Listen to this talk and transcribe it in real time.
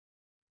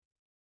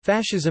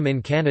Fascism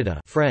in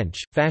Canada French,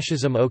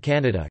 Fascisme au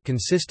Canada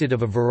consisted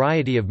of a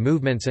variety of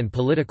movements and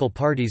political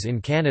parties in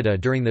Canada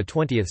during the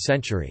 20th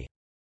century.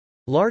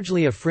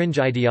 Largely a fringe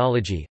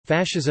ideology,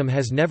 fascism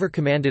has never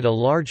commanded a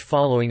large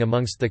following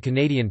amongst the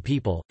Canadian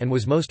people, and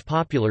was most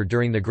popular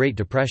during the Great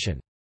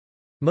Depression.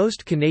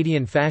 Most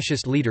Canadian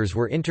fascist leaders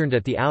were interned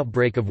at the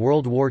outbreak of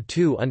World War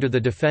II under the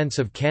Defence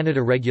of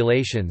Canada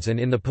regulations, and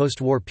in the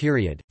post-war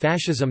period,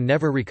 fascism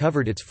never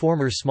recovered its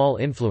former small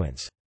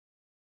influence.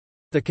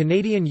 The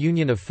Canadian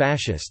Union of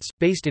Fascists,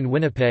 based in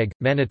Winnipeg,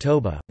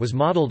 Manitoba, was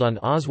modelled on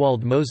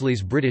Oswald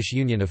Mosley's British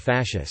Union of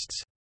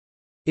Fascists.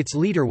 Its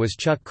leader was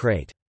Chuck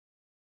Crate.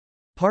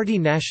 Parti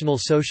National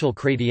Social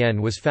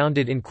Chrétien was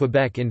founded in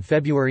Quebec in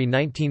February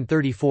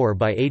 1934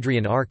 by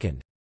Adrien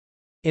Arcand.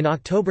 In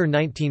October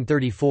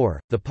 1934,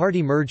 the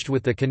party merged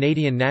with the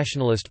Canadian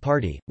Nationalist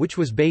Party, which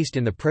was based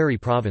in the Prairie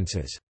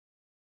Provinces.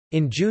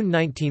 In June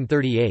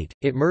 1938,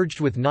 it merged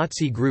with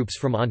Nazi groups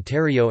from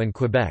Ontario and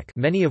Quebec,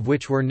 many of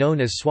which were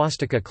known as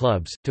swastika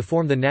clubs, to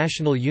form the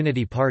National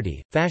Unity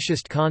Party.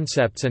 Fascist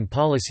concepts and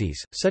policies,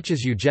 such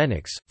as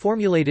eugenics,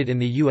 formulated in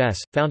the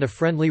U.S., found a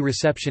friendly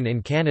reception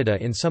in Canada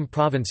in some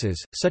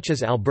provinces, such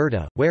as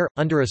Alberta, where,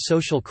 under a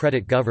social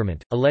credit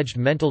government, alleged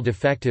mental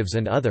defectives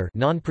and other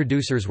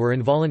non-producers were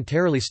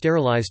involuntarily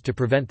sterilized to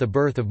prevent the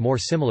birth of more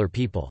similar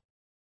people.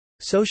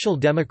 Social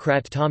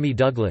Democrat Tommy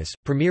Douglas,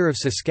 Premier of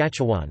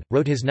Saskatchewan,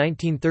 wrote his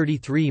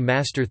 1933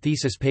 master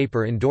thesis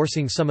paper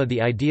endorsing some of the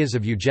ideas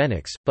of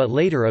eugenics, but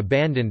later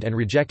abandoned and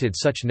rejected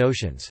such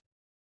notions.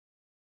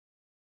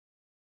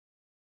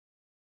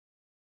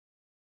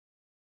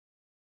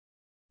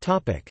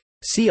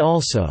 See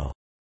also: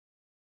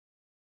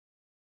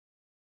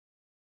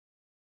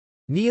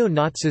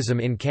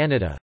 Neo-Nazism in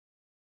Canada,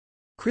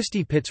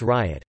 Christie Pitts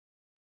riot,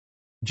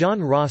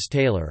 John Ross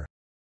Taylor,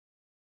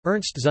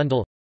 Ernst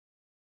Zundel,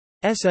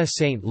 SS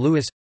St.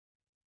 Louis,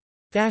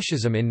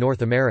 Fascism in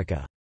North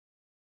America.